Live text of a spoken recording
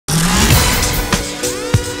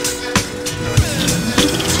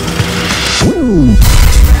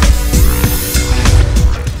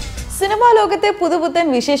ലോകത്തെ പുതുപുത്തൻ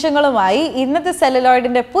വിശേഷങ്ങളുമായി ഇന്നത്തെ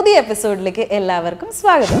സെല്ലുലോയിഡിന്റെ പുതിയ എപ്പിസോഡിലേക്ക് എല്ലാവർക്കും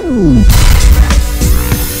സ്വാഗതം.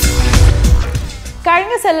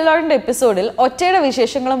 കഴിഞ്ഞ സെല്ലുലോയിഡിന്റെ എപ്പിസോഡിൽ ഒറ്റയുടെ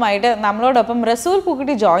വിശേഷങ്ങളുമായിട്ട് നമ്മളോടൊപ്പം റസൂൽ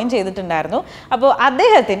പൂക്കുട്ടി ജോയിൻ ചെയ്തിട്ടുണ്ടായിരുന്നു. അപ്പോൾ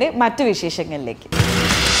അദ്ദേഹത്തിന്റെ മറ്റു വിശേഷങ്ങളിലേക്ക്.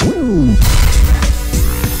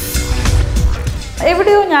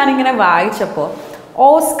 എവിടെയോ ഞാനിങ്ങനെ വായിച്ചപ്പോൾ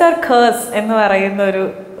ഓസ്കർ കേഴ്സ് എന്ന് പറയുന്ന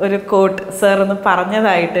ഒരു കോട്ട് സർ ഒന്ന്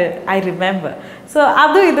പറഞ്ഞതായിട്ട് ഐ റിമെമ്പർ. സോ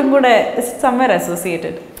അതും ഇതും കൂടെ സംവെയർ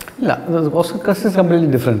അസോസിയേറ്റഡ്? ഇല്ല, Oscar curse is completely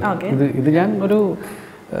different. ഇത് ഞാൻ ഒരു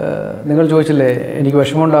നിങ്ങൾ ചോദിച്ചില്ലേ എനിക്ക്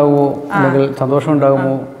വിഷമം ഉണ്ടാകുമോ അല്ലെങ്കിൽ സന്തോഷം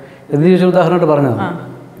ഉണ്ടാകുമോ എന്ന് ചോദിച്ച ഉദാഹരണമായിട്ട് പറഞ്ഞതാണ്.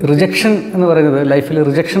 റിജക്ഷൻ എന്ന് പറയുന്നത് ലൈഫിൽ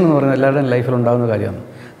റിജക്ഷൻ എന്ന് പറയുന്നത് എല്ലാവരുടെയും ലൈഫിൽ ഉണ്ടാകുന്ന കാര്യമാണ്.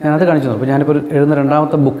 ഞാനത് കാണിച്ചു തന്നു. അപ്പോൾ ഞാനിപ്പോൾ എഴുതുന്ന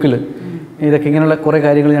രണ്ടാമത്തെ ബുക്കിൽ ഇതൊക്കെ ഇങ്ങനെയുള്ള കുറേ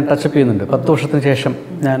കാര്യങ്ങൾ ഞാൻ ടച്ചപ്പ് ചെയ്യുന്നുണ്ട്. 10 വർഷത്തിന് ശേഷം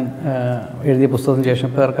ഞാൻ എഴുതിയ പുസ്തകത്തിന് ശേഷം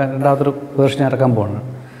ഇപ്പോൾ രണ്ടാമത്തൊരു വേർഷൻ ഇറക്കാൻ പോകുന്നത്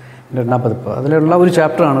എൻ്റെ രണ്ടാം പതിപ്പ്. അതിലുള്ള ഒരു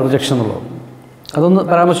ചാപ്റ്ററാണ് റിജക്ഷൻ എന്നുള്ളത്. അതൊന്ന്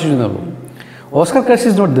പരാമർശിച്ചെന്നുള്ളൂ. Oscar curse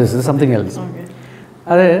is not this, ഇത് സംതിങ് എൽസ്.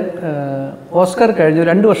 അത് ഓസ്കർ കഴിഞ്ഞ്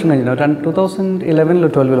 2 വർഷം കഴിഞ്ഞിട്ട് 2011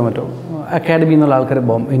 12 മറ്റോ അക്കാഡമി എന്നുള്ള ആൾക്കാർ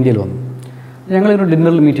ഇന്ത്യയിൽ വന്നു. ഞങ്ങളിങ്ങനെ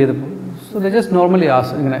ഡിന്നറിൽ മീറ്റ് ചെയ്തപ്പോൾ സോ ദേ ജസ്റ്റ് നോർമലി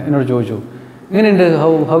ഇങ്ങനെ എന്നോട് ചോദിച്ചു ഇങ്ങനെയുണ്ട്,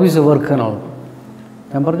 ഹൗ ഈസ് എ വർക്ക് എന്നോ.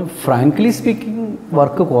 ഞാൻ പറഞ്ഞു ഫ്രാങ്ക്ലി സ്പീക്കിംഗ്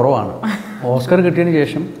വർക്ക് കുറവാണ്. ഓസ്കർ കിട്ടിയതിന്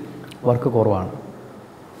ശേഷം വർക്ക് കുറവാണ്.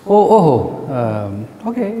 ഓഹോ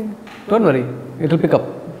okay, don't worry, it will pick up.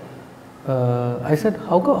 I said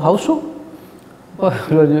how so?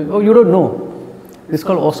 You don't know, it's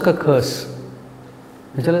called Oscar curse.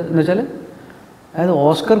 എന്നുവെച്ചാൽ അതായത്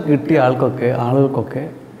ഓസ്കർ കിട്ടിയ ആളുകൾക്കൊക്കെ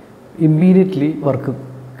ഇമ്മീഡിയറ്റ്ലി വർക്ക്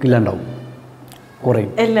ഇല്ലാണ്ടാവും,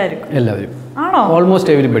 കുറയും. എല്ലാവരും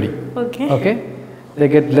almost everybody. Okay, they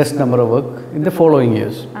get less number of work in the following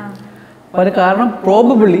years. But കാരണം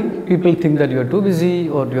probably people think that you are too busy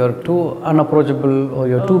or you are too unapproachable or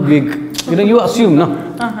you are too big. You assume, no?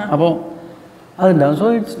 അപ്പോൾ അതുണ്ടാവും. So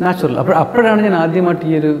it's natural. അപ്പോഴാണ് ഞാൻ ആദ്യമായിട്ട്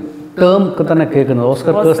ഈ ഒരു term തന്നെ കേൾക്കുന്നത്,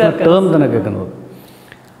 ഓസ്കർ കേഴ്സ് എന്ന ടേം തന്നെ കേൾക്കുന്നത്.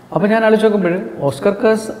 അപ്പോൾ ഞാൻ ആലോചിച്ച് നോക്കുമ്പോൾ ഓസ്കർ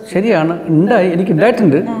കേഴ്സ് ശരിയാണ്, എനിക്ക്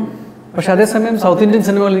ഉണ്ടായിട്ടുണ്ട്. പക്ഷെ അതേസമയം സൗത്ത് ഇന്ത്യൻ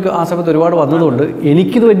സിനിമകൾ എനിക്ക് ആ സമയത്ത് ഒരുപാട് വന്നതുകൊണ്ട്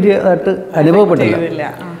എനിക്കിത് വലിയതായിട്ട് അനുഭവപ്പെട്ടില്ല.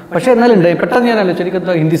 പക്ഷേ എന്നാലും ഉണ്ടായി. പെട്ടെന്ന് ഞാൻ ആലോചിച്ചു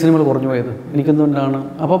എനിക്കെന്താ ഹിന്ദി സിനിമകൾ കുറഞ്ഞു പോയത്, എനിക്കെന്തുകൊണ്ടാണ്?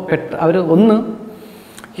 അപ്പോൾ അവർ ഒന്ന്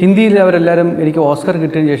ഹിന്ദിയിൽ അവരെല്ലാവരും എനിക്ക് ഓസ്കർ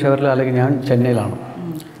കിട്ടിയതിന് ശേഷം അവരിൽ അല്ലെങ്കിൽ ഞാൻ ചെന്നൈയിലാണ്,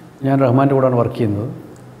 ഞാൻ റഹ്മാൻ്റെ കൂടെയാണ് വർക്ക് ചെയ്യുന്നത്,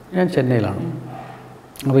 ഞാൻ ചെന്നൈയിലാണ്.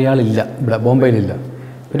 അപ്പോൾ ഇയാളില്ല ഇവിടെ, ബോംബെയിലില്ല.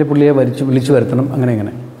 പിന്നെ പുള്ളിയെ വിളിച്ചു വരുത്തണം, അങ്ങനെ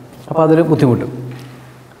ഇങ്ങനെ. അപ്പോൾ അതൊരു ബുദ്ധിമുട്ട്.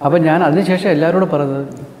 അപ്പോൾ ഞാൻ അതിനുശേഷം എല്ലാവരോടും പറയുന്നത്,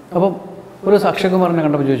 അപ്പം ഒരു അക്ഷയകുമാറിനെ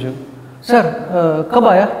കണ്ടപ്പോൾ ചോദിച്ചു സർ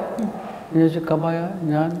കബായ? ഞാൻ ചോദിച്ചു കബായ,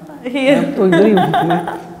 ഞാൻ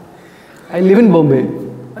I live in Bombay.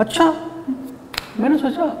 अच्छा, मैंने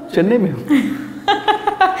सोचा चेन्नई में हूँ.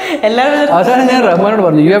 അവസാനം ഞാൻ റഹ്മാനോട്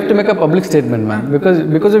പറഞ്ഞു you have to make a public statement man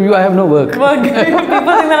because of you I have no work.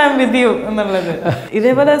 People think that I'm with you എന്നുള്ളത്.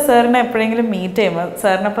 ഇതേപോലെ സാറിനെ എപ്പോഴെങ്കിലും മീറ്റ് ചെയ്യുമ്പോൾ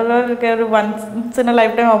സാറിനെ പോലെ ഒരു once in A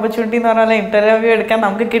life time opportunity എന്ന് പറഞ്ഞാൽ ഇന്റർവ്യൂ എടുക്കാൻ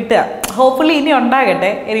നമുക്ക് കിട്ടുക ഹോപ്പ്ഫുള്ളി ഇനി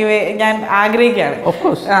ഉണ്ടാകട്ടെ. എനിവേ ഞാൻ ആഗ്രഹിക്കുകയാണ്.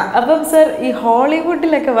 അപ്പം സർ ഈ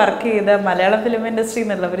ഹോളിവുഡിലൊക്കെ വർക്ക് ചെയ്ത മലയാള ഫിലിം ഇൻഡസ്ട്രി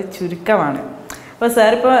എന്നുള്ളവർ ചുരുക്കമാണ്. അപ്പോൾ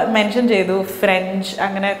സാർ ഇപ്പോൾ മെൻഷൻ ചെയ്തു ഫ്രഞ്ച്,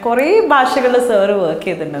 അങ്ങനെ കുറേ ഭാഷകളിൽ സാർ വർക്ക്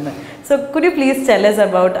ചെയ്തിട്ടുണ്ടെന്ന്. So could you please tell us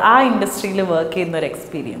about ആ ഇൻഡസ്ട്രിയിൽ വർക്ക് ചെയ്യുന്ന ഒരു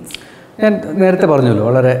എക്സ്പീരിയൻസ്? ഞാൻ നേരത്തെ പറഞ്ഞല്ലോ,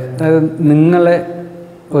 വളരെ നിങ്ങളെ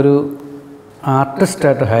ഒരു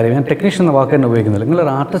ആർട്ടിസ്റ്റായിട്ട് ഹയർ ചെയ്യും. ഞാൻ ടെക്നീഷ്യൻ എന്ന വാക്ക് തന്നെ ഉപയോഗിക്കുന്നില്ല.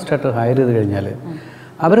 നിങ്ങളൊരു ആർട്ടിസ്റ്റായിട്ട് ഹയർ ചെയ്ത് കഴിഞ്ഞാൽ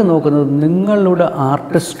അവർ നോക്കുന്നത് നിങ്ങളുടെ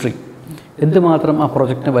ആർട്ടിസ്ട്രി എന്തുമാത്രം ആ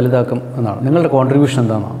പ്രൊജക്റ്റിനെ വലുതാക്കും എന്നാണ്, നിങ്ങളുടെ കോൺട്രിബ്യൂഷൻ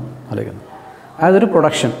എന്താണെന്നാണ് ആലോചിക്കുന്നത്. അതൊരു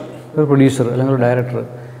പ്രൊഡക്ഷൻ, ഒരു പ്രൊഡ്യൂസർ അല്ലെങ്കിൽ ഒരു ഡയറക്ടർ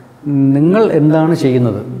നിങ്ങൾ എന്താണ്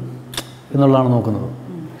ചെയ്യുന്നത് എന്നുള്ളതാണ് നോക്കുന്നത്.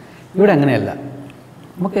 ഇവിടെ അങ്ങനെയല്ല.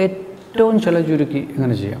 നമുക്ക് ഏറ്റവും ചില ചുരുക്കി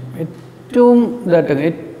എങ്ങനെ ചെയ്യാം, ഏറ്റവും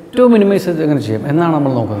മിനിമൈസ് ചെയ്ത് എങ്ങനെ ചെയ്യാം എന്നാണ്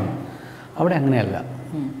നമ്മൾ നോക്കുന്നത്. അവിടെ അങ്ങനെയല്ല.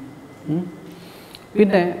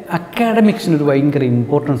 പിന്നെ അക്കാഡമിക്സിനൊരു ഭയങ്കര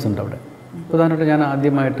ഇമ്പോർട്ടൻസ് ഉണ്ട് അവിടെ. ഉദാഹരണമായിട്ട് ഞാൻ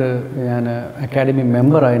ആദ്യമായിട്ട് അക്കാഡമി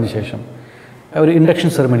മെമ്പർ ആയതിനു ശേഷം ഒരു ഇൻഡക്ഷൻ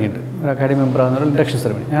സെറമണി ഉണ്ട്. ഒരു അക്കാഡമി മെമ്പർ ആകുന്ന ഒരു ഇൻഡക്ഷൻ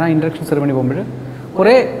സെറമണി. ഞാൻ ആ ഇൻഡക്ഷൻ സെറമണി പോകുമ്പോൾ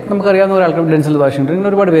കുറേ നമുക്കറിയാവുന്ന ഒരാൾക്കാർ ഡെൻസൽ വാഷിംഗ്ടൺ ഇങ്ങനെ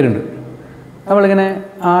ഒരുപാട് പേരുണ്ട്. നമ്മളിങ്ങനെ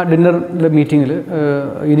ആ ഡിന്നറിൻ്റെ മീറ്റിങ്ങിൽ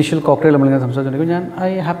ഇനീഷ്യൽ കോക്ടെയിൽ നമ്മളിങ്ങനെ സംസാരിച്ചിട്ടുണ്ടെങ്കിൽ ഐ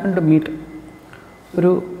ഹാപ്പൻ ടു മീറ്റ്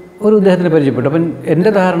ഒരു ഇദ്ദേഹത്തിനെ പരിചയപ്പെട്ടു. അപ്പം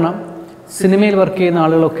എൻ്റെ ധാരണ സിനിമയിൽ വർക്ക് ചെയ്യുന്ന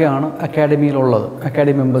ആളുകളൊക്കെയാണ് അക്കാഡമിയിലുള്ളത്,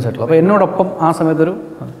 അക്കാഡമി മെമ്പേഴ്സ് ആയിട്ടുള്ളത്. അപ്പോൾ എന്നോടൊപ്പം ആ സമയത്തൊരു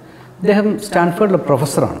അദ്ദേഹം സ്റ്റാൻഫോർഡിലെ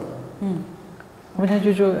പ്രൊഫസറാണ്. അപ്പോൾ ഞാൻ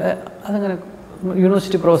ചോദിച്ചു അതങ്ങനെ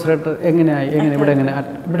യൂണിവേഴ്സിറ്റി പ്രൊഫസറായിട്ട് എങ്ങനെ ഇവിടെ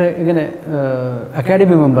എങ്ങനെ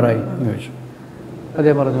അക്കാഡമി മെമ്പറായി എന്ന് ചോദിച്ചു.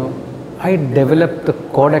 അദ്ദേഹം പറഞ്ഞു I develop the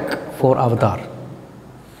Kotak four അവതാർ.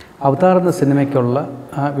 അവതാർ എന്ന സിനിമയ്ക്കുള്ള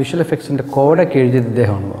ആ വിഷ്വൽ എഫക്ട്സിൻ്റെ കോഡക് എഴുതിയത്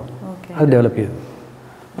ഇദ്ദേഹമാണ് അത് ഡെവലപ്പ് ചെയ്തത്.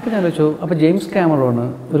 അപ്പോൾ ഞാൻ ചോദിച്ചു അപ്പോൾ ജെയിംസ് കാമറോണ്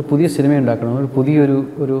ഒരു പുതിയ സിനിമ ഉണ്ടാക്കണം, ഒരു പുതിയൊരു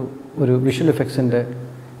വിഷ്വൽ എഫക്ട്സിൻ്റെ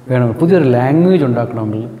വേണം, പുതിയൊരു ലാംഗ്വേജ്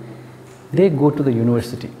ഉണ്ടാക്കണമെങ്കിൽ they go to the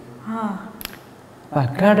university.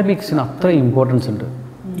 അക്കാഡമിക്സിന് അത്ര ഇമ്പോർട്ടൻസ് ഉണ്ട്.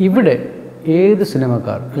 ഇവിടെ ഏത്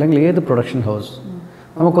സിനിമക്കാർ അല്ലെങ്കിൽ ഏത് പ്രൊഡക്ഷൻ ഹൗസ്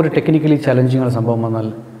നമുക്കൊരു ടെക്നിക്കലി ചലഞ്ചിങ് സംഭവം വന്നാൽ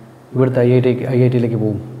ഇവിടുത്തെ IIT-യിലേക്ക്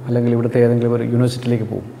പോകും, അല്ലെങ്കിൽ ഇവിടുത്തെ ഏതെങ്കിലും ഒരു യൂണിവേഴ്സിറ്റിയിലേക്ക്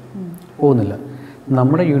പോകുന്നില്ല.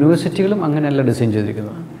 നമ്മുടെ യൂണിവേഴ്സിറ്റികളും അങ്ങനെയല്ല ഡിസൈൻ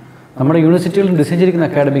ചെയ്തിരിക്കുന്നത്. നമ്മുടെ യൂണിവേഴ്സിറ്റികളും ഡിസൈൻ ചെയ്തിരിക്കുന്ന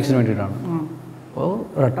അക്കാഡമിക്സിന് വേണ്ടിയിട്ടാണ്. അപ്പോൾ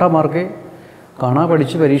റട്ട മാർക്ക് കാണാൻ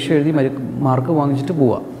പഠിച്ച് പരീക്ഷ എഴുതി മാർക്ക് വാങ്ങിച്ചിട്ട്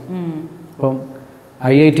പോവാം. അപ്പം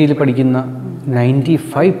IIT-യിൽ പഠിക്കുന്ന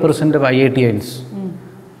 95% of IITians,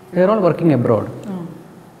 they are all working abroad.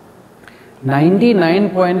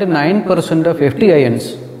 99.9% of FTIans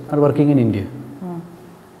are working in India.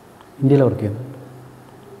 ഇന്ത്യയിലാണ് വർക്ക് ചെയ്യുന്നത്.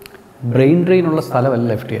 ബ്രെയിൻ ഡ്രെയിൻ ഉള്ള സ്ഥലമല്ല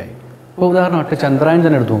FTI. ഇപ്പോൾ ഉദാഹരണമായിട്ട് ചന്ദ്രായൻ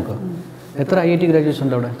തന്നെ എടുത്ത് നോക്കുക. എത്ര IIT ഗ്രാജുവേറ്റ്സ്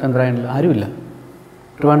ഉണ്ട് അവിടെ ചന്ദ്രായനിൽ? ആരുമില്ല.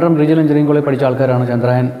 ട്രിവാൻഡ്രം റീജിയണൽ എഞ്ചിനീയറിംഗ് കോളേജ് പഠിച്ച ആൾക്കാരാണ്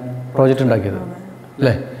ചന്ദ്രായൻ പ്രോജക്റ്റ് ഉണ്ടാക്കിയത്,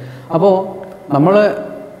 അല്ലേ? അപ്പോൾ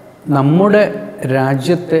നമ്മുടെ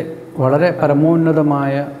രാജ്യത്തെ വളരെ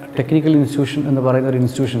പരമോന്നതമായ ടെക്നിക്കൽ ഇൻസ്റ്റിറ്റ്യൂഷൻ എന്ന് പറയുന്ന ഒരു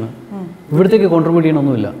ഇൻസ്റ്റിറ്റ്യൂഷന് ഇവിടത്തേക്ക് കോൺട്രിബ്യൂട്ട്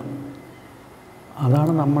ചെയ്യണമൊന്നുമില്ല.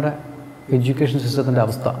 അതാണ് നമ്മുടെ എഡ്യൂക്കേഷൻ സിസ്റ്റത്തിൻ്റെ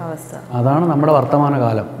അവസ്ഥ. അതാണ് നമ്മുടെ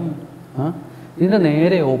വർത്തമാനകാലം. ഇതിൻ്റെ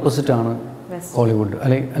നേരെ ഓപ്പോസിറ്റാണ് ഹോളിവുഡ്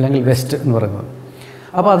അല്ലെങ്കിൽ വെസ്റ്റ് എന്ന് പറയുന്നത്.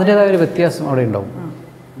 അപ്പോൾ അതിൻ്റേതായ ഒരു വ്യത്യാസം അവിടെ ഉണ്ടാവും.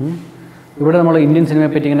 ഇവിടെ നമ്മൾ ഇന്ത്യൻ സിനിമയെ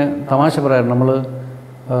പറ്റി ഇങ്ങനെ തമാശ പറയാറുണ്ട്. നമ്മൾ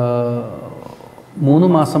 3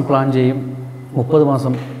 മാസം പ്ലാൻ ചെയ്യും, 30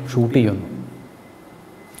 മാസം ഷൂട്ട് ചെയ്യുന്നു.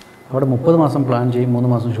 അവിടെ 30 മാസം പ്ലാൻ ചെയ്യും, 3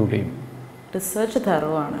 മാസം ഷൂട്ട് ചെയ്യും. റിസർച്ച്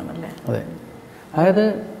തറവാണല്ലേ? അതെ. അതായത്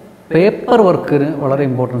പേപ്പർ വർക്കിന് വളരെ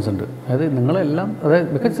ഇമ്പോർട്ടൻസ് ഉണ്ട്. അതായത് നിങ്ങളെല്ലാം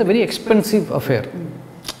because it's A very expensive affair.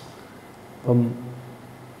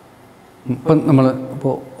 ഇപ്പം നമ്മൾ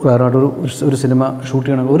ഉദാഹരണമായിട്ട് ഒരു സിനിമ ഷൂട്ട്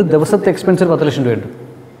ചെയ്യണമെങ്കിൽ ഒരു ദിവസത്തെ എക്സ്പെൻസ് 10 ലക്ഷം രൂപയുണ്ട്.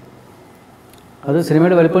 അത്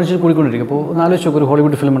സിനിമയുടെ വലിപ്പമനുസരിച്ച് കൂടിക്കൊണ്ടിരിക്കും. അപ്പോൾ ആലോചിച്ച് നോക്കും, ഒരു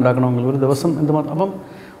ഹോളിവുഡ് ഫിലിം ഉണ്ടാക്കണമെങ്കിൽ ഒരു ദിവസം എന്തുമാത്രം. അപ്പം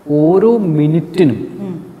ഓരോ മിനിറ്റിനും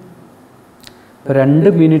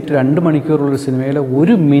 2 മണിക്കൂറുള്ളൊരു സിനിമയിലെ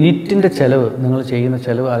 1 മിനിറ്റിൻ്റെ ചിലവ്, നിങ്ങൾ ചെയ്യുന്ന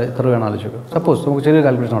ചിലവ് എത്ര വേണം ആലോചിച്ച് നോക്കുക. സപ്പോസ് നമുക്ക് ചെറിയൊരു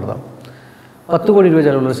കാൽക്കുലേഷൻ നടത്താം. 10 കോടി രൂപ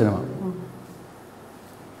ചിലവുള്ളൊരു സിനിമ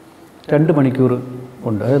 2 മണിക്കൂർ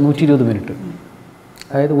ഉണ്ട്, അതായത് 120 മിനിറ്റ്.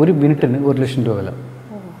 അതായത് 1 മിനിറ്റിന് 1 ലക്ഷം രൂപ വില.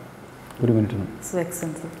 1 മിനിറ്റിന്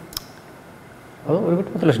അത് ഒരു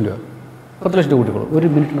 10 ലക്ഷം രൂപ. 10 ലക്ഷം രൂപ കൂട്ടിക്കോളൂ. 1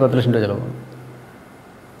 മിനിറ്റിന് 10 ലക്ഷം രൂപ ചിലവാണ്.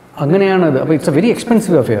 അങ്ങനെയാണത്. അപ്പോൾ it's A very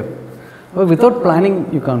expensive affair. അപ്പോൾ without planning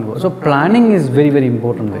U can't go. So planning is very very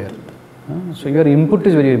important there. So your input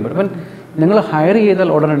is very important. അപ്പം നിങ്ങൾ ഹയർ ചെയ്താൽ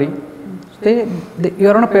ഉടനടി you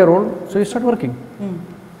are on A payroll, so you start working.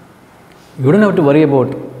 You don't have to worry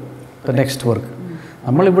about the next work.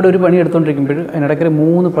 നമ്മളിവിടെ ഒരു പണി എടുത്തുകൊണ്ടിരിക്കുമ്പോൾ അതിനിടയ്ക്ക്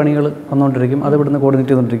 3 പണികൾ വന്നുകൊണ്ടിരിക്കും. അത് ഇവിടുന്ന്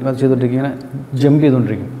കോർഡിനേറ്റ് ചെയ്തുകൊണ്ടിരിക്കും, അത് ചെയ്തുകൊണ്ടിരിക്കും, ഇങ്ങനെ ജമ്പ്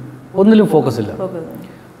ചെയ്തുകൊണ്ടിരിക്കും. ഒന്നിലും ഫോക്കസ് ഇല്ല.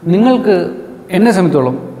 നിങ്ങൾക്ക് എന്നെ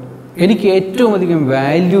സംബന്ധിച്ചോളം എനിക്ക് ഏറ്റവും അധികം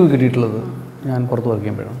വാല്യൂ കിട്ടിയിട്ടുള്ളത് ഞാൻ പുറത്ത് വർക്ക്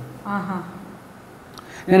ചെയ്യുമ്പോഴാണ്.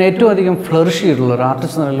 ഞാൻ ഏറ്റവും അധികം ഫ്ലറിഷ് ചെയ്തിട്ടുള്ള ഒരു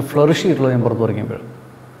ആർട്ടിസ്റ്റ് എന്ന ഫ്ലറിഷ് ചെയ്തിട്ടുള്ളത് ഞാൻ പുറത്ത് വർക്ക് ചെയ്യുമ്പോഴാണ്.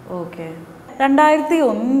 ഓക്കെ.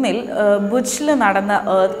 2001 ഭുജിൽ നടന്ന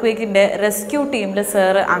എർത്ത് റെസ്ക്യൂ ടീമിൽ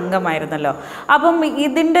സാർ അംഗമായിരുന്നല്ലോ. അപ്പം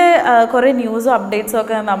ഇതിൻ്റെ കുറേ ന്യൂസും അപ്ഡേറ്റ്സും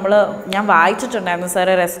ഒക്കെ ഞാൻ വായിച്ചിട്ടുണ്ടായിരുന്നു,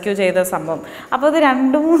 സാറ് റെസ്ക്യൂ ചെയ്ത സംഭവം. അപ്പോൾ അത്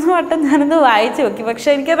 2-3 വട്ടം ഞാനത് വായിച്ച് നോക്കി, പക്ഷേ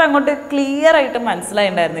എനിക്കത് അങ്ങോട്ട് ക്ലിയർ ആയിട്ട്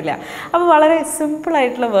മനസ്സിലായിട്ടുണ്ടായിരുന്നില്ല. അപ്പോൾ വളരെ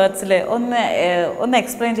സിമ്പിളായിട്ടുള്ള വേർഡ്സിൽ ഒന്ന്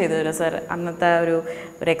എക്സ്പ്ലെയിൻ ചെയ്തു തരുമോ സാർ? അന്നത്തെ ഒരു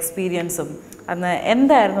എക്സ്പീരിയൻസും അന്ന്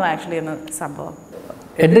എന്തായിരുന്നു ആക്ച്വലി എന്ന സംഭവം?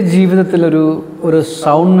 എൻ്റെ ജീവിതത്തിലൊരു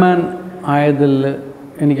സൗണ്ട് മാൻ ആയതിൽ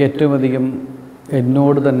എനിക്ക് ഏറ്റവും അധികം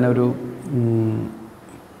എന്നോട് തന്നെ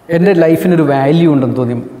എൻ്റെ ലൈഫിനൊരു വാല്യൂ ഉണ്ടെന്ന്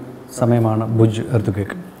തോന്നിയ സമയമാണ് Bhuj earth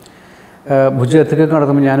quake. Bhuj earth quake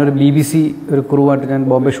നടക്കുമ്പോൾ ഞാനൊരു BBC ഒരു ക്രൂവായിട്ട് ഞാൻ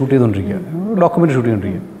ബോംബെ ഷൂട്ട് ചെയ്തുകൊണ്ടിരിക്കുക, ഡോക്യുമെൻ്ററി ഷൂട്ട്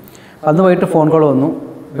ചെയ്തുകൊണ്ടിരിക്കുക. അന്ന് വൈകിട്ട് ഫോൺ കോൾ വന്നു,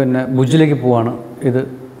 പിന്നെ ഭുജിലേക്ക് പോവാണ്, ഇത്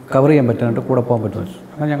കവർ ചെയ്യാൻ പറ്റാനായിട്ട് കൂടെ പോകാൻ പറ്റുമെന്ന് വെച്ചു.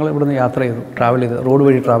 അങ്ങനെ ഞങ്ങൾ ഇവിടുന്ന് യാത്ര ചെയ്തു, റോഡ്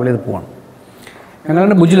വഴി ട്രാവൽ ചെയ്ത് പോവാണ്.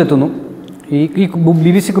 ഞങ്ങളങ്ങനെ ഭുജിലെത്തുന്നു. ഈ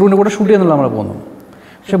BBC ക്രൂവിൻ്റെ കൂടെ ഷൂട്ട് ചെയ്യുന്നുള്ള നമ്മൾ പോകുന്നു.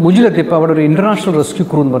 പക്ഷേ ഭുജിലെത്തിയപ്പോൾ അവിടെ ഒരു ഇൻ്റർനാഷണൽ റെസ്ക്യൂ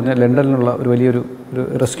ക്രൂ എന്ന് പറഞ്ഞാൽ ലണ്ടനിലുള്ള ഒരു വലിയൊരു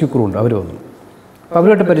റെസ്ക്യൂ ക്രൂ ഉണ്ട്. അവർ വന്നു. അപ്പോൾ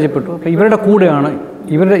അവരുമായിട്ട് പരിചയപ്പെട്ടു. അപ്പോൾ ഇവരുടെ കൂടെയാണ്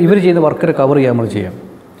ഇവർ ചെയ്യുന്ന വർക്കിനെ കവർ ചെയ്യാൻ നമ്മൾ ചെയ്യാം.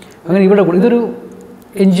 അങ്ങനെ ഇവരുടെ കൂടെ ഇതൊരു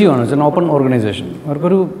NGO ആണ്, ഇറ്റ്സ് എൻ ഓപ്പൺ ഓർഗനൈസേഷൻ.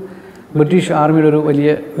 അവർക്കൊരു ബ്രിട്ടീഷ് ആർമിയുടെ ഒരു വലിയ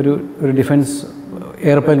ഒരു ഡിഫൻസ്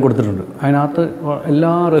എയർപ്ലെയിൻ കൊടുത്തിട്ടുണ്ട്. അതിനകത്ത്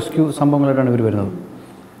എല്ലാ റെസ്ക്യൂ സംഭവങ്ങളായിട്ടാണ് ഇവർ വരുന്നത്.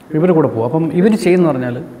 ഇവരുടെ കൂടെ പോകും. അപ്പം ഇവർ ചെയ്യുന്ന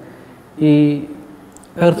പറഞ്ഞാൽ ഈ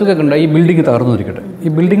എർത്തുകൊക്കെ ഉണ്ടായി, ഈ ബിൽഡിംഗ് തകർന്നിരിക്കട്ടെ, ഈ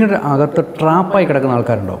ബിൽഡിങ്ങിൻ്റെ അകത്ത് ട്രാപ്പായി കിടക്കുന്ന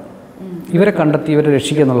ആൾക്കാരുണ്ടാവും. ഇവരെ കണ്ടെത്തി ഇവരെ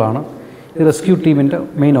രക്ഷിക്കുക എന്നുള്ളതാണ് ഈ റെസ്ക്യൂ ടീമിൻ്റെ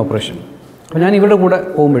മെയിൻ ഓപ്പറേഷൻ. അപ്പോൾ ഞാൻ ഇവരുടെ കൂടെ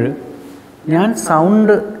പോകുമ്പോൾ ഞാൻ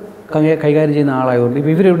സൗണ്ട് കൈകാര്യം ചെയ്യുന്ന ആളായതുകൊണ്ട്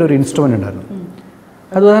ഇവരിവിടെ ഒരു ഇൻസ്ട്രുമെൻ്റ് ഉണ്ടായിരുന്നു.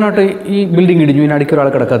 അത് പ്രധാനമായിട്ട് ഈ ബിൽഡിംഗ് ഇടിഞ്ഞു, ഇതിനടിക്ക് ഒരാൾ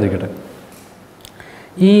കിടക്കാതിരിക്കട്ടെ,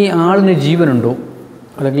 ഈ ആളിന് ജീവനുണ്ടോ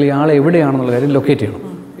അല്ലെങ്കിൽ ഈ ആൾ എവിടെയാണെന്നുള്ള കാര്യം ലൊക്കേറ്റ് ചെയ്യണം.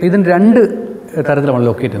 ഇതിന് 2 തരത്തിലാണ്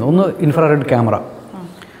ലൊക്കേറ്റ് ചെയ്യുന്നത്. ഒന്ന് ഇൻഫ്രാറെഡ് ക്യാമറ,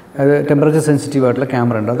 അത് ടെമ്പറേച്ചർ സെൻസിറ്റീവ് ആയിട്ടുള്ള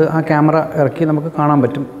ക്യാമറ ഉണ്ട്. അത് ആ ക്യാമറ ഇറക്കി നമുക്ക് കാണാൻ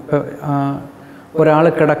പറ്റും. ഒരാൾ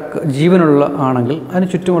ജീവനുള്ള ആണെങ്കിൽ അതിന്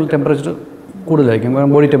ചുറ്റുമുള്ള ടെമ്പറേച്ചർ കൂടുതലായിരിക്കും,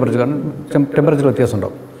 ബോഡി ടെമ്പറേച്ചർ, കാരണം ടെമ്പറേച്ചർ വ്യത്യാസം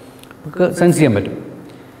ഉണ്ടാവും, നമുക്ക് സെൻസ് ചെയ്യാൻ പറ്റും.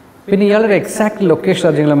 പിന്നെ ഇയാളുടെ എക്സാക്ട് ലൊക്കേഷൻ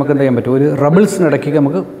അറിഞ്ഞെങ്കിൽ നമുക്ക് എന്ത് ചെയ്യാൻ പറ്റും, ഒരു റബിൾസിനിടയ്ക്ക്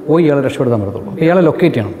നമുക്ക് പോയി ഇയാളെ രക്ഷപ്പെടുത്താൻ പറ്റത്തുള്ളൂ. അപ്പോൾ ഇയാളെ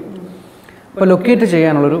ലൊക്കേറ്റ് ചെയ്യണം. അപ്പോൾ ലൊക്കേറ്റ്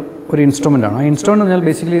ചെയ്യാനുള്ളൊരു ഇൻസ്ട്രുമെൻ്റാണ്. ആ ഇൻസ്ട്രുമെൻ്റ് എന്ന് പറഞ്ഞാൽ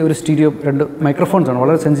ബേസിക്കലി ഒരു സ്റ്റീരിയോ 2 മൈക്രോഫോൺസാണ്,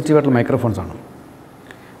 വളരെ സെൻസിറ്റീവ് ആയിട്ടുള്ള മൈക്രോഫോൺസാണ്.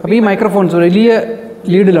 അപ്പോൾ ഈ മൈക്രോഫോൺസ് ഒരു വലിയ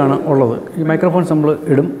ലീഡിലാണ് ഉള്ളത്. ഈ മൈക്രോഫോൺസ് നമ്മൾ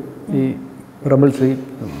ഇടും, ഈ റബിൾസ് ഈ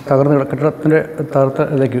കെട്ടിടത്തിൻ്റെ തകർത്ത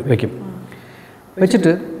ഇതിലേക്ക് വയ്ക്കും.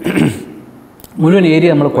 വെച്ചിട്ട് മുഴുവൻ ഏരിയ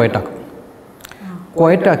നമ്മൾ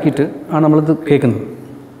ക്വയറ്റാക്കിയിട്ട് ആണ് നമ്മളിത് കേൾക്കുന്നത്.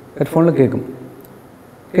 ഹെഡ്ഫോണിൽ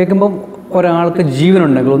കേൾക്കുമ്പം ഒരാൾക്ക്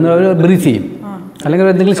ജീവനുണ്ടെങ്കിൽ ഒന്ന് അവർ ബ്രീത്ത് ചെയ്യും, അല്ലെങ്കിൽ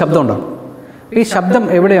എന്തെങ്കിലും ശബ്ദം ഉണ്ടാകും. ഈ ശബ്ദം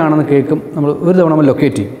എവിടെയാണെന്ന് കേൾക്കും. നമ്മൾ ഒരു തവണ നമ്മൾ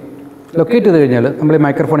ലൊക്കേറ്റ് ചെയ്ത് കഴിഞ്ഞാൽ നമ്മൾ ഈ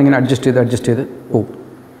മൈക്രോഫോൺ ഇങ്ങനെ അഡ്ജസ്റ്റ് ചെയ്ത് പോകും.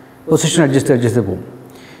 പൊസിഷൻ അഡ്ജസ്റ്റ് ചെയ്ത് പോകും.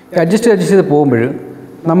 അഡ്ജസ്റ്റ് ചെയ്ത് പോകുമ്പോൾ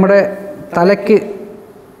നമ്മുടെ തലയ്ക്ക്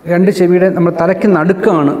 2 ചെവിയുടെ നമ്മുടെ തലയ്ക്ക്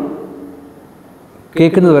നടുക്കാണ്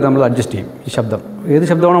കേൾക്കുന്നത് വരെ നമ്മൾ അഡ്ജസ്റ്റ് ചെയ്യും. ഈ ശബ്ദം ഏത്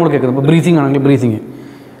ശബ്ദമാണ് നമ്മൾ കേൾക്കുന്നത്. ഇപ്പോൾ ബ്രീത്തിങ് ആണെങ്കിൽ ബ്രീത്തിങ്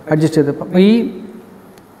അഡ്ജസ്റ്റ് ചെയ്ത്, അപ്പോൾ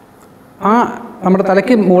നമ്മുടെ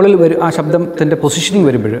തലയ്ക്ക് മുകളിൽ ആ ശബ്ദത്തിൻ്റെ പൊസിഷനിങ്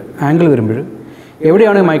വരുമ്പോൾ, ആംഗിൾ വരുമ്പോൾ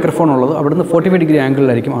എവിടെയാണ് മൈക്രോഫോൺ ഉള്ളത് അവിടുന്ന് 45 ഡിഗ്രി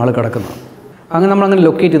ആംഗിളിലായിരിക്കും ആൾ കിടക്കുന്നത്. അങ്ങനെ നമ്മളങ്ങനെ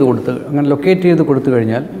ലൊക്കേറ്റ് ചെയ്ത് കൊടുത്തു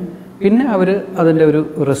കഴിഞ്ഞാൽ പിന്നെ അവർ അതിൻ്റെ ഒരു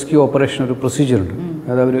റെസ്ക്യൂ ഓപ്പറേഷൻ, ഒരു പ്രൊസീജിയറുണ്ട്.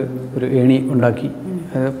 അതായത് ഒരു ഏണി ഉണ്ടാക്കി,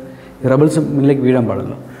 റബിൾസ് മുന്നിലേക്ക് വീഴാൻ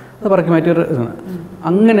പാടില്ല, അത് പറക്കി മാറ്റി ഇതാണ്.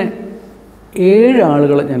 അങ്ങനെ 7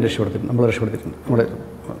 ആളുകളെ നമ്മൾ രക്ഷപ്പെടുത്തിയിട്ടുണ്ട്. നമ്മുടെ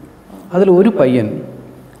അതിലൊരു പയ്യൻ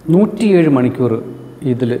 107 മണിക്കൂർ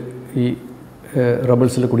ഈ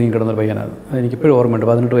റബിൾസിൽ കുടുങ്ങിക്കിടന്നൊരു പയ്യനായിരുന്നു. അതെനിക്കിപ്പോഴും ഓർമ്മയുണ്ട്.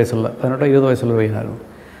 18 20 വയസ്സുള്ള പയ്യനായിരുന്നു.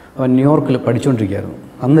 അവൻ ന്യൂയോർക്കിൽ പഠിച്ചുകൊണ്ടിരിക്കുകയായിരുന്നു.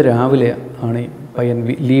 അന്ന് രാവിലെ ആണ് ഈ പയ്യൻ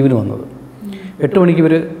ലീവിന് വന്നത്. 8 മണിക്ക്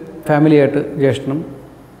ഇവർ ഫാമിലിയായിട്ട്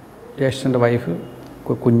ജ്യേഷ്ഠൻ്റെ വൈഫ്,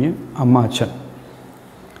 കുഞ്ഞ്, അമ്മ, അച്ഛൻ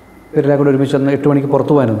ഇവരെല്ലാം കൂടെ ഒരുമിച്ച് അന്ന് 8 മണിക്ക്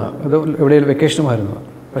പുറത്തു പോകാനിരുന്നതാണ്. ഇത് എവിടെയും വെക്കേഷനും ആയിരുന്നതാണ്.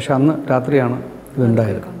 പക്ഷേ അന്ന് രാത്രിയാണ്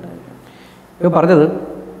ഇതുണ്ടായത്. ഇവ പറഞ്ഞത്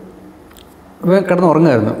ഇവ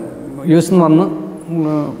കിടന്നുറങ്ങുമായിരുന്നു. US നിന്ന് വന്ന്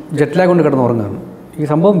ജെറ്റ് ലാഗ് കൊണ്ട് കിടന്നുറങ്ങുമായിരുന്നു. ഈ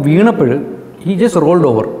സംഭവം വീണപ്പോൾ ഈ ജസ്റ്റ്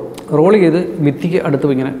റോൾ ചെയ്ത് ഭിത്തിക്ക്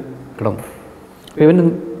അടുത്ത് ഇങ്ങനെ കിടന്നു. അപ്പോൾ ഇവൻ്റെ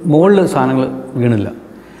മുകളിൽ സാധനങ്ങൾ വീണില്ല.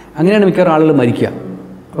 അങ്ങനെയാണ് മിക്കവാറും ആളുകൾ മരിക്കുക.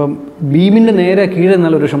 അപ്പം ബീമിൻ്റെ നേരെ കീഴെ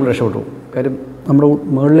നിന്നാൽ ഒരു നമ്മൾ രക്ഷപ്പെട്ടു. കാര്യം നമ്മുടെ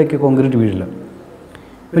മുകളിലേക്ക് കോൺക്രീറ്റ് വീഴില്ല.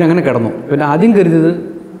 പിന്നെ അങ്ങനെ കിടന്നു. പിന്നെ ആദ്യം കരുതിയത്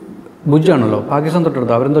ബുജാണല്ലോ, പാകിസ്ഥാൻ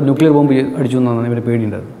തൊട്ടടുത്ത്, അവരെന്തോ ന്യൂക്ലിയർ ബോംബ് അടിച്ചു എന്നാണ് ഇവർ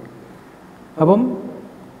പേടിയുണ്ടായത്. അപ്പം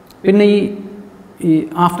പിന്നെ ഈ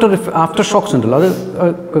ആഫ്റ്റർ ഷോക്സ് ഉണ്ടല്ലോ, അത്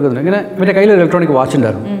കേൾക്കുന്നുണ്ട്. ഇങ്ങനെ ഇവൻ്റെ കയ്യിൽ ഒരു ഇലക്ട്രോണിക് വാച്ച്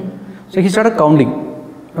ഉണ്ടായിരുന്നു. So he started counting.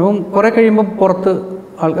 അപ്പം കുറേ കഴിയുമ്പം പുറത്ത്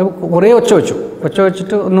കുറേ ഒച്ച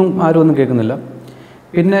വെച്ചിട്ട് ആരും ഒന്നും കേൾക്കുന്നില്ല.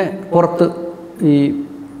 പിന്നെ പുറത്ത് ഈ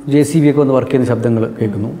JCB ഒക്കെ വന്ന് വർക്ക് ചെയ്യുന്ന ശബ്ദങ്ങൾ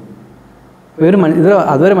കേൾക്കുന്നു. ഇത്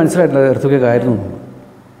അതുവരെ മനസ്സിലായിട്ടില്ല എർത്തുകേക്ക് ആയിരുന്നു.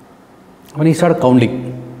 അവൻ ഈ സ്റ്റാർട്ട് കൗണ്ടിങ്.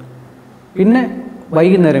 പിന്നെ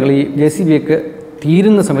വൈകുന്നേരങ്ങളിൽ ഈ JCB ഒക്കെ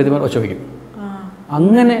തീരുന്ന സമയത്ത് ഒച്ച വയ്ക്കും.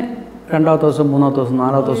 അങ്ങനെ 2ാമത്തെ ദിവസം 3ാമത്തെ ദിവസം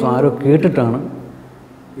 4ാമത്തെ ദിവസം ആരോ കേട്ടിട്ടാണ്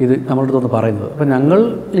ഇത് നമ്മളുടെ അടുത്തൊന്ന് പറയുന്നത്. അപ്പോൾ ഞങ്ങൾ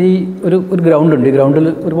ഒരു ഗ്രൗണ്ടുണ്ട്. ഈ ഗ്രൗണ്ടിൽ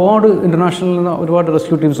ഒരുപാട് ഇൻ്റർനാഷണൽ ഒരുപാട്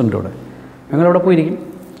റെസ്ക്യൂ ടീംസ് ഉണ്ട് ഇവിടെ. ഞങ്ങളവിടെ പോയിരിക്കും,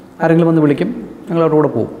 ആരെങ്കിലും വന്ന് വിളിക്കും, ഞങ്ങളവിടെ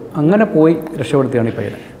കൂടെ പോകും. അങ്ങനെ പോയി രക്ഷപ്പെടുത്തിയാണ് ഈ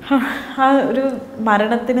പയ്യനെ. ആ ഒരു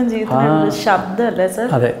മരണത്തിനും ജീവിതത്തിനും ശബ്ദമല്ലേ സർ?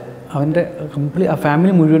 അതെ, അവൻ്റെ ആ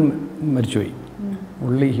ഫാമിലി മുഴുവൻ മരിച്ചുപോയി.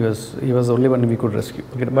 he was only one we could rescue,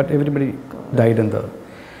 but everybody died in the.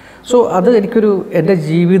 So അത് എൻ്റെ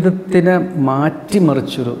ജീവിതത്തിനെ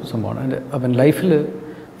മാറ്റിമറിച്ചൊരു സംഭവമാണ്. അവൻ ലൈഫിൽ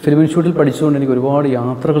ഫിലിം ഇൻസ്റ്റിറ്റ്യൂട്ടിൽ പഠിച്ചുകൊണ്ട് എനിക്ക് ഒരുപാട്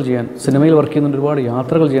യാത്രകൾ ചെയ്യാൻ, സിനിമയിൽ വർക്ക് ചെയ്യുന്നുണ്ട്, ഒരുപാട്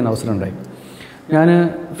യാത്രകൾ ചെയ്യാൻ അവസരം ഉണ്ടായി. ഞാൻ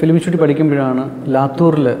ഫിലിം ഇൻസ്റ്റിറ്റ്യൂട്ടിൽ പഠിക്കുമ്പോഴാണ്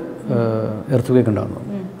ലാത്തൂറിൽ എർത്തുകേക്ക് ഉണ്ടാകുന്നത്.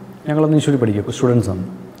 ഞങ്ങളന്ന് ഇൻസ്റ്റിറ്റ്യൂട്ടിൽ പഠിക്കുക, സ്റ്റുഡൻസാണ്.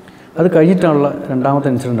 അത് കഴിഞ്ഞിട്ടുള്ള 2ാമത്തെ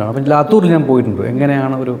ഇൻസിഡൻ്റാണ്. അപ്പം ലാത്തൂറിൽ ഞാൻ പോയിട്ടുണ്ട്.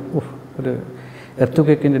 എങ്ങനെയാണ് ഒരു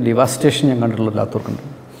എർത്തുകേക്കിൻ്റെ ഡിവാസ്റ്റേഷൻ ഞാൻ കണ്ടിട്ടുള്ളത് ലാത്തൂർക്കുണ്ട്.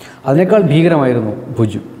 അതിനേക്കാൾ ഭീകരമായിരുന്നു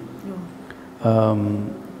ഭുജു.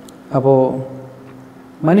 അപ്പോൾ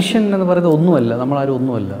മനുഷ്യൻ എന്ന് പറയുന്നത് ഒന്നുമല്ല, നമ്മളാരും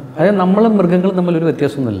ഒന്നുമല്ല. അതായത് നമ്മളും മൃഗങ്ങളും തമ്മിലൊരു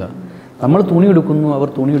വ്യത്യാസമൊന്നുമില്ല. നമ്മൾ തുണി എടുക്കുന്നു, അവർ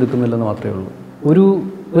തുണി എടുക്കുന്നില്ലെന്ന് മാത്രമേ ഉള്ളൂ.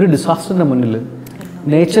 ഒരു ഡിസാസ്റ്ററിൻ്റെ മുന്നിൽ,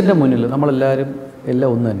 നേച്ചറിൻ്റെ മുന്നിൽ നമ്മളെല്ലാവരും എല്ലാം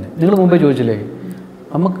ഒന്ന് തന്നെ. നിങ്ങൾ മുമ്പേ ചോദിച്ചില്ലേ,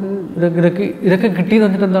 നമുക്ക് ഇതൊക്കെ കിട്ടിയെന്ന്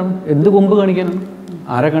വെച്ചിട്ട് എന്താണ്, എന്ത് കൊമ്പ് കാണിക്കാനാണ്,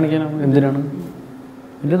 ആരെ കാണിക്കാനാണ്, എന്തിനാണ്?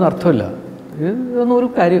 ഇതിൻ്റെ ഒന്നും അർത്ഥമില്ല.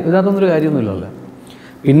 ഇതിനകത്തൊന്നും ഒരു കാര്യമൊന്നുമില്ലല്ലോ.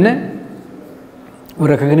 പിന്നെ ഒരു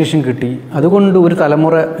റെക്കഗ്നീഷൻ കിട്ടി, അതുകൊണ്ട് ഒരു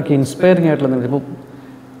തലമുറയ്ക്ക് ഇൻസ്പയറിംഗ് ആയിട്ടുള്ള ഇപ്പോൾ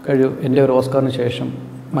എൻ്റെ ഒരു ഓസ്കാറിന് ശേഷം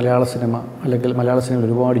മലയാള സിനിമ അല്ലെങ്കിൽ മലയാള സിനിമയിൽ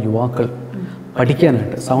ഒരുപാട് യുവാക്കൾ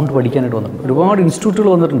പഠിക്കാനായിട്ട്, സൗണ്ട് പഠിക്കാനായിട്ട് വന്നിട്ടുണ്ട്. ഒരുപാട് ഇൻസ്റ്റിറ്റ്യൂട്ടുകൾ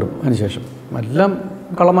വന്നിട്ടുണ്ട് അതിനുശേഷം. എല്ലാം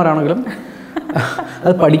കള്ളന്മാരാണെങ്കിലും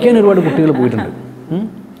അത് പഠിക്കാൻ ഒരുപാട് കുട്ടികൾ പോയിട്ടുണ്ട്.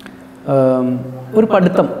 ഒരു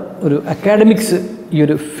പഠിത്തം, ഒരു അക്കാഡമിക്സ് ഈ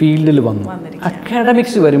ഒരു ഫീൽഡിൽ വന്നു.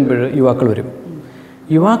 അക്കാഡമിക്സ് വരുമ്പോൾ യുവാക്കൾ വരും,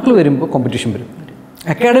 യുവാക്കൾ വരുമ്പോൾ കോമ്പറ്റീഷൻ വരും,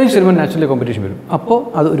 അക്കാഡമിക്സ് വരുമ്പോൾ നാച്ചുറലി കോമ്പറ്റീഷൻ വരും. അപ്പോൾ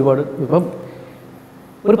അത് ഒരുപാട് ഇപ്പം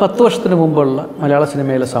ഒരു 10 വർഷത്തിന് മുമ്പുള്ള മലയാള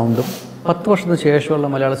സിനിമയിലെ സൗണ്ടും 10 വർഷത്തിന് ശേഷമുള്ള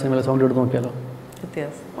മലയാള സിനിമയിലെ സൗണ്ട് എടുത്ത് നോക്കിയാലോ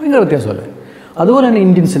ഭയങ്കര വ്യത്യാസമല്ലേ? അതുപോലെ തന്നെ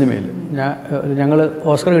ഇന്ത്യൻ സിനിമയിൽ ഞങ്ങൾ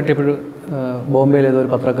ഓസ്കർ കിട്ടിയപ്പോൾ ബോംബെയിലെ ഏതോ ഒരു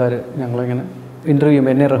പത്രക്കാർ ഞങ്ങളിങ്ങനെ ഇൻ്റർവ്യൂ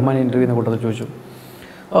ചെയ്യുമ്പോൾ എന്നെ റഹ്മാൻ ഇൻ്റർവ്യൂ ചെയ്യുന്ന കൂട്ടത്തിൽ ചോദിച്ചു,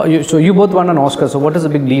 so you both one an Oscar, so what is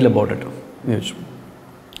A big deal about it എന്ന് ചോദിച്ചു.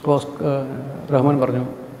 റഹ്മാൻ പറഞ്ഞു,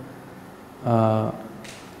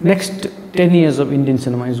 next 10 years of Indian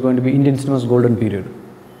cinema is going to B Indian cinemas golden period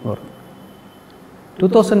എന്ന് പറഞ്ഞു.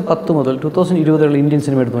 2010 മുതൽ 2020 ഇന്ത്യൻ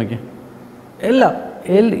സിനിമ എടുത്ത് നോക്കിയാൽ എല്ലാം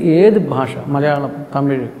ഏത് ഭാഷ, മലയാളം,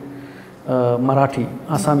 തമിഴ്, മറാഠി,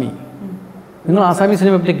 ആസാമി, നിങ്ങൾ ആസാമി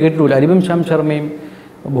സിനിമയെ പറ്റി കേട്ടിട്ടില്ല. അരിബം ശ്യാം ശർമ്മയും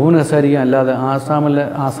ഭുവൻ ഹസാരിയും അല്ലാതെ ആസാമിലെ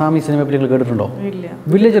ആസാമി സിനിമയെ പറ്റി നിങ്ങൾ കേട്ടിട്ടുണ്ടോ?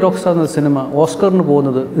 വില്ലേജ് റോക്ക് സ്റ്റാർ എന്ന സിനിമ ഓസ്കറിന്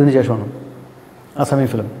പോകുന്നത് ഇതിന് ശേഷമാണ്, ആസാമി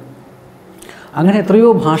ഫിലിം. അങ്ങനെ എത്രയോ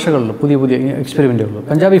ഭാഷകളിൽ പുതിയ പുതിയ എക്സ്പെരിമെൻറ്റുകൾ.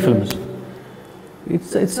 Punjabi films,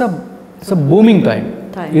 it's A booming time.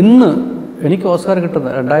 ഇന്ന് എനിക്ക് ഓസ്കാർ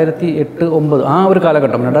കിട്ടുന്നത് 2008-2009 ആ ഒരു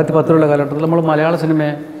കാലഘട്ടം, 2010 കാലഘട്ടത്തിൽ നമ്മൾ മലയാള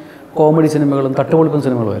സിനിമയെ കോമഡി സിനിമകളും തട്ടുപൊളിപ്പൻ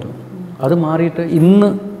സിനിമകളുമായിരുന്നു. അത് മാറിയിട്ട് ഇന്ന്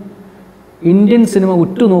ഇന്ത്യൻ സിനിമ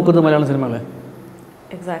ഉറ്റുനോക്കുന്നത് മലയാള സിനിമകളെ.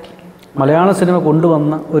 മലയാള സിനിമ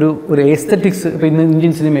കൊണ്ടുവന്ന ഒരു എസ്തെറ്റിക്സ് ഇപ്പോൾ ഇന്ന്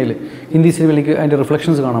ഇന്ത്യൻ സിനിമയിൽ, ഹിന്ദി സിനിമയിലേക്ക് അതിൻ്റെ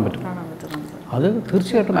റിഫ്ലക്ഷൻസ് കാണാൻ പറ്റും. അത്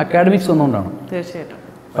തീർച്ചയായിട്ടും അക്കാഡമിക്സ് വന്നുകൊണ്ടാണ്. തീർച്ചയായിട്ടും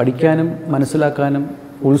പഠിക്കാനും മനസ്സിലാക്കാനും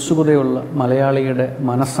ഉത്സുകതയുള്ള മലയാളിയുടെ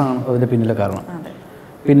മനസ്സാണ് അതിൻ്റെ പിന്നിലെ കാരണം.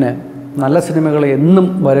 പിന്നെ നല്ല സിനിമകളെ എന്നും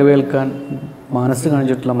വരവേൽക്കാൻ മനസ്സ്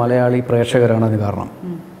കാണിച്ചിട്ടുള്ള മലയാളി പ്രേക്ഷകരാണ് അതിന് കാരണം.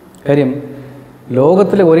 കാര്യം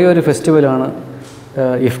ലോകത്തിലെ ഒരേ ഒരു ഫെസ്റ്റിവലാണ്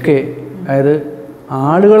FK, അതായത്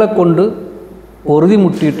ആളുകളെ കൊണ്ട് പൊറുതി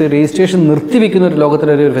മുട്ടിയിട്ട് രജിസ്ട്രേഷൻ നിർത്തിവെക്കുന്ന ഒരു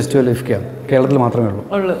ലോകത്തിലെ ഒരു ഫെസ്റ്റിവൽ FK ആണ്. കേരളത്തിൽ മാത്രമേ ഉള്ളൂ.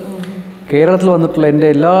 കേരളത്തിൽ വന്നിട്ടുള്ള എൻ്റെ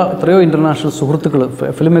എത്രയോ ഇൻ്റർനാഷണൽ സുഹൃത്തുക്കൾ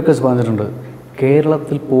ഫിലിം മേക്കേഴ്സ് പറഞ്ഞിട്ടുണ്ട്,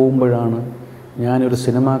 കേരളത്തിൽ പോകുമ്പോഴാണ് ഞാനൊരു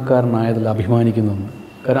സിനിമാക്കാരനായതിൽ അഭിമാനിക്കുന്നതെന്ന്.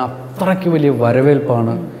 കാരണം അത്രയ്ക്ക് വലിയ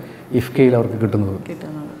വരവേൽപ്പാണ് FKയിൽ അവർക്ക് കിട്ടുന്നത്.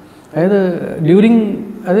 അതായത്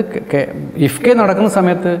FK നടക്കുന്ന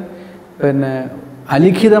സമയത്ത് പിന്നെ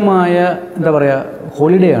അലിഖിതമായ എന്താ പറയുക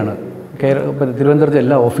ഹോളിഡേ ആണ് തിരുവനന്തപുരത്തെ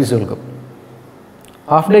എല്ലാ ഓഫീസുകൾക്കും.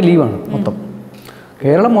 ഹാഫ് ഡേ ലീവാണ് മൊത്തം.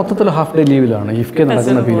 കേരളം മൊത്തത്തിൽ ഹാഫ് ഡേ ലീവിലാണ് FK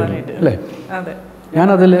നടക്കുന്ന പീരീഡ് അല്ലേ?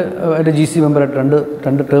 ഞാനതിൽ എൻ്റെ GC മെമ്പറായിട്ട്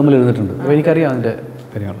രണ്ട് ടേമിൽ ഇരുന്നിട്ടുണ്ട്. അപ്പോൾ എനിക്കറിയാം അതിൻ്റെ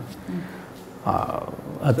കാര്യങ്ങൾ.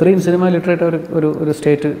 അത്രയും സിനിമ ലിറ്ററേറ്റ് ഒരു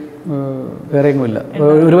സ്റ്റേറ്റ് വേറെ എങ്ങുമില്ല.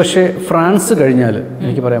 ഒരു പക്ഷേ ഫ്രാൻസ് കഴിഞ്ഞാൽ,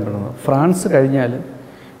 എനിക്ക് പറയാൻ പറ്റുന്നത് ഫ്രാൻസ് കഴിഞ്ഞാൽ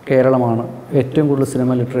കേരളമാണ് ഏറ്റവും കൂടുതൽ സിനിമ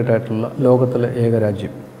ലിറ്ററേറ്റ് ആയിട്ടുള്ള ലോകത്തിലെ ഏക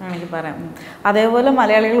രാജ്യം. പറയാം. അതേപോലെ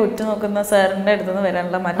മലയാളികൾ ഉറ്റുനോക്കുന്ന സാറിൻ്റെ അടുത്തുനിന്ന്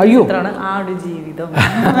വരാനുള്ള മറ്റൊരു ചിത്രമാണ് ആടുജീവിതം.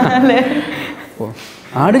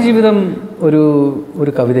 ആടുജീവിതം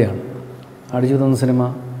ഒരു കവിതയാണ്. ആടുജീവിതം എന്ന സിനിമ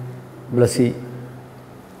ബ്ലസ്സി,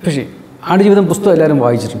 പക്ഷേ ആടുജീവിതം പുസ്തകം എല്ലാവരും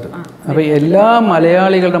വായിച്ചിട്ടുണ്ട്. അപ്പോൾ എല്ലാ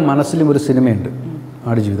മലയാളികളുടെ മനസ്സിലും ഒരു സിനിമയുണ്ട്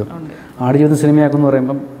ആടുജീവിതം. ആടുജീവിതം സിനിമയാക്കുമെന്ന്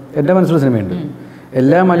പറയുമ്പം എൻ്റെ മനസ്സിലൊരു സിനിമയുണ്ട്,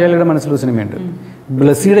 എല്ലാ മലയാളികളുടെ മനസ്സിലൊരു സിനിമയുണ്ട്.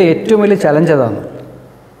 ബ്ലസ്സിയുടെ ഏറ്റവും വലിയ ചലഞ്ച് അതാണ്.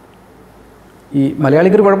 ഈ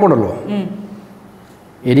മലയാളിക്കൊരു കുഴപ്പമുണ്ടല്ലോ,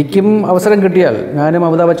 എനിക്കും അവസരം കിട്ടിയാൽ ഞാനും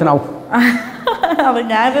അമിതാഭ് ബച്ചനാവും.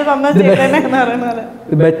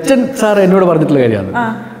 ബച്ചൻ സാർ എന്നോട് പറഞ്ഞിട്ടുള്ള കാര്യമാണ്,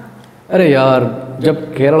 അരെ യാർ ജബ്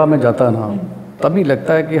കേരള മേ ജാത്താ നാ തബി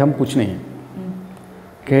ലഗ്താ ഹൈ കി ഹം കുച്ച് നഹീ.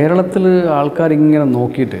 കേരളത്തിൽ ആൾക്കാർ ഇങ്ങനെ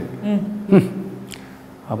നോക്കിയിട്ട്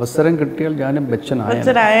അവസരം കിട്ടിയാൽ ഞാനും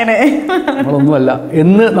ബച്ചനായനെ, നമ്മളൊന്നുമല്ല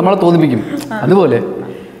എന്ന് നമ്മളെ തോന്നിപ്പിക്കും. അതുപോലെ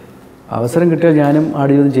അവസരം കിട്ടിയാൽ ഞാനും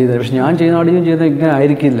ആടുജീവിതം ചെയ്തത്, പക്ഷെ ഞാൻ ചെയ്യുന്ന ആടുജീവിതം ചെയ്യുന്നത് ഇങ്ങനെ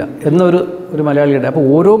ആയിരിക്കില്ല എന്നൊരു മലയാളിയുടെ. അപ്പോൾ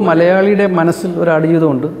ഓരോ മലയാളിയുടെ മനസ്സിൽ ഒരു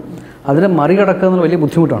ആടുജീവിതമുണ്ട്. അതിനെ മറികടക്കുക എന്നുള്ള വലിയ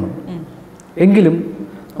ബുദ്ധിമുട്ടാണ്. എങ്കിലും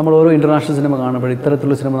നമ്മൾ ഓരോ ഇൻ്റർനാഷണൽ സിനിമ കാണുമ്പോൾ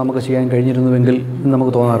ഇത്തരത്തിലുള്ള സിനിമ നമുക്ക് ചെയ്യാൻ കഴിഞ്ഞിരുന്നുവെങ്കിൽ എന്ന്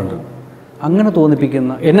നമുക്ക് തോന്നാറുണ്ട്.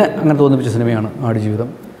 എന്നെ അങ്ങനെ തോന്നിപ്പിച്ച സിനിമയാണ് ആടുജീവിതം.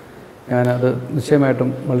 ഞാനത് നിശ്ചയമായിട്ടും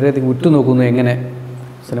വളരെയധികം ഉറ്റുനോക്കുന്നു എങ്ങനെ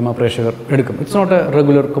സിനിമ പ്രേക്ഷകർ എടുക്കും. It's not A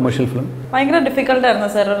regular commercial film. ഭയങ്കര ഡിഫിക്കൽട്ട് ആയിരുന്നു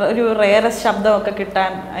സാർ, ഒരു റെയറസ്റ്റ് ശബ്ദമൊക്കെ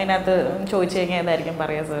കിട്ടാൻ അതിനകത്ത് ചോദിച്ചു കഴിഞ്ഞാൽ ഏതായിരിക്കും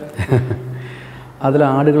പറയുക സാർ? അതിൽ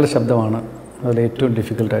ആടുകളുടെ ശബ്ദമാണ് അതിൽ ഏറ്റവും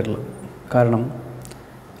ഡിഫിക്കൽട്ടായിട്ടുള്ളത്. കാരണം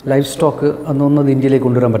ലൈഫ് സ്റ്റോക്ക് അന്നൊന്നത് ഇന്ത്യയിലേക്ക്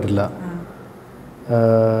കൊണ്ടുവരാൻ പറ്റില്ല.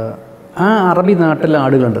 ആ അറബി നാട്ടിലെ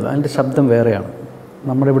ആടുകളുണ്ടല്ലോ, അതിൻ്റെ ശബ്ദം വേറെയാണ്,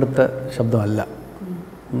 നമ്മുടെ ഇവിടുത്തെ ശബ്ദമല്ല.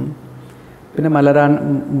 പിന്നെ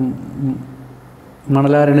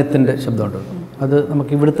മണലാരണ്യത്തിൻ്റെ ശബ്ദമുണ്ട്, അത്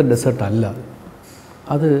നമുക്ക് ഇവിടുത്തെ ഡെസേർട്ട് അല്ല.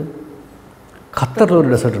 അത് ഖത്തറിലൊരു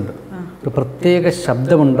ഡെസേർട്ടുണ്ട്, ഒരു പ്രത്യേക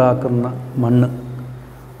ശബ്ദമുണ്ടാക്കുന്ന മണ്ണ്,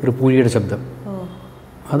 ഒരു പൂഴിയുടെ ശബ്ദം.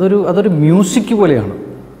 അതൊരു മ്യൂസിക് പോലെയാണ്.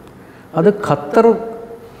 അത് ഖത്തർ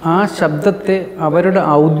ആ ശബ്ദത്തെ അവരുടെ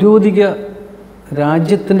ഔദ്യോഗിക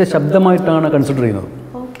രാജ്യത്തിൻ്റെ ശബ്ദമായിട്ടാണ് കൺസിഡർ ചെയ്യുന്നത്.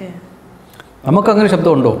 നമുക്കങ്ങനെ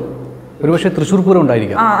ശബ്ദമുണ്ടോ? ഒരുപക്ഷെ തൃശ്ശൂർ പൂരം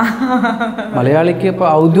ഉണ്ടായിരിക്കാം. മലയാളിക്ക് ഇപ്പോൾ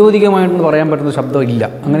ഔദ്യോഗികമായിട്ടൊന്നും പറയാൻ പറ്റുന്ന ശബ്ദം ഇല്ല.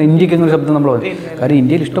 അങ്ങനെ ഇന്ത്യക്ക് എന്നൊരു ശബ്ദം നമ്മൾ കാര്യം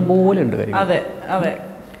ഇന്ത്യയിൽ ഇഷ്ടംപോലെ ഉണ്ട് കാര്യം.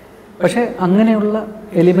 പക്ഷേ അങ്ങനെയുള്ള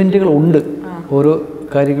എലിമെൻറ്റുകൾ ഉണ്ട്. ഓരോ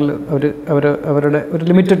കാര്യങ്ങൾ അവരുടെ ഒരു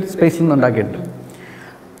ലിമിറ്റഡ് സ്പേസിൽ നിന്ന് ഉണ്ടാക്കിയിട്ടുണ്ട്.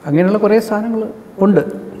 അങ്ങനെയുള്ള കുറേ സാധനങ്ങൾ ഉണ്ട്.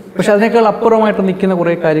 പക്ഷെ അതിനേക്കാൾ അപ്പുറമായിട്ട് നിൽക്കുന്ന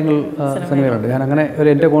കുറേ കാര്യങ്ങൾ സിനിമകളുണ്ട്. ഞാൻ അങ്ങനെ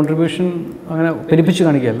എൻ്റെ കോൺട്രിബ്യൂഷൻ അങ്ങനെ പെരുപ്പിച്ച്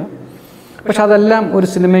കാണിക്കുകയല്ല. പക്ഷെ അതെല്ലാം ഒരു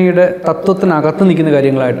സിനിമയുടെ തത്വത്തിനകത്ത് നിൽക്കുന്ന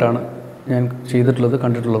കാര്യങ്ങളായിട്ടാണ് ഞാൻ ചെയ്തിട്ടുള്ളത്,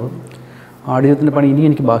 കണ്ടിട്ടുള്ളത്. ആടുജീവിതത്തിൻ്റെ പണി ഇനി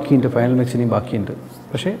എനിക്ക് ബാക്കിയുണ്ട്, ഫൈനൽ മിക്സ് ഇനിയും ബാക്കിയുണ്ട്.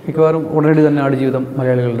 പക്ഷേ മിക്കവാറും ഉടനടി തന്നെ ആടുജീവിതം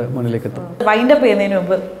മലയാളികളുടെ മുന്നിലേക്ക് എത്തും. വൈൻഡപ്പ് ചെയ്യുന്നതിന്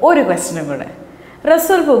മുമ്പ് ഒരു ക്വസ്റ്റ്യനും കൂടെ.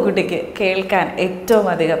 റസൂൽ പൂക്കുട്ടിക്ക് കേൾക്കാൻ ഏറ്റവും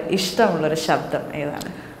അധികം ഇഷ്ടമുള്ളൊരു ശബ്ദം ഏതാണ്?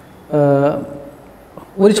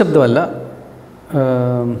 ഒരു ശബ്ദമല്ല,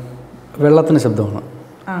 വെള്ളത്തിൻ്റെ ശബ്ദമാണ്.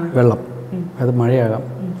 വെള്ളം, അത് മഴയാകാം,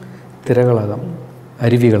 തിരകളാകാം,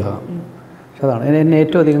 അരുവികളാകാം. പക്ഷെ അതാണ് എന്നെ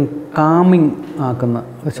ഏറ്റവും അധികം കാമിങ് ആക്കുന്ന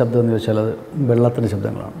ഒരു ശബ്ദം എന്ന് ചോദിച്ചാൽ അത് വെള്ളത്തിൻ്റെ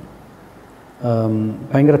ശബ്ദങ്ങളാണ്.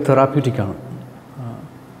 ഭയങ്കര തെറാപ്യൂട്ടിക്കാണ്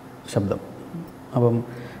ശബ്ദം. അപ്പം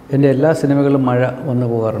എൻ്റെ എല്ലാ സിനിമകളിലും മഴ വന്നു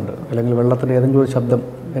പോകാറുണ്ട്, അല്ലെങ്കിൽ വെള്ളത്തിൻ്റെ ഏതെങ്കിലും ഒരു ശബ്ദം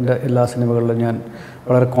എൻ്റെ എല്ലാ സിനിമകളിലും ഞാൻ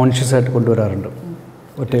വളരെ കോൺഷ്യസ് ആയിട്ട് കൊണ്ടുവരാറുണ്ട്.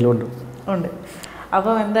 ഒറ്റയിലുണ്ട് ഉണ്ട്.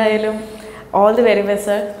 അപ്പോൾ എന്തായാലും all the very best,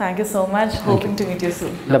 sir. Thank you so much. Hoping to meet you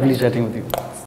soon. Lovely chatting with you.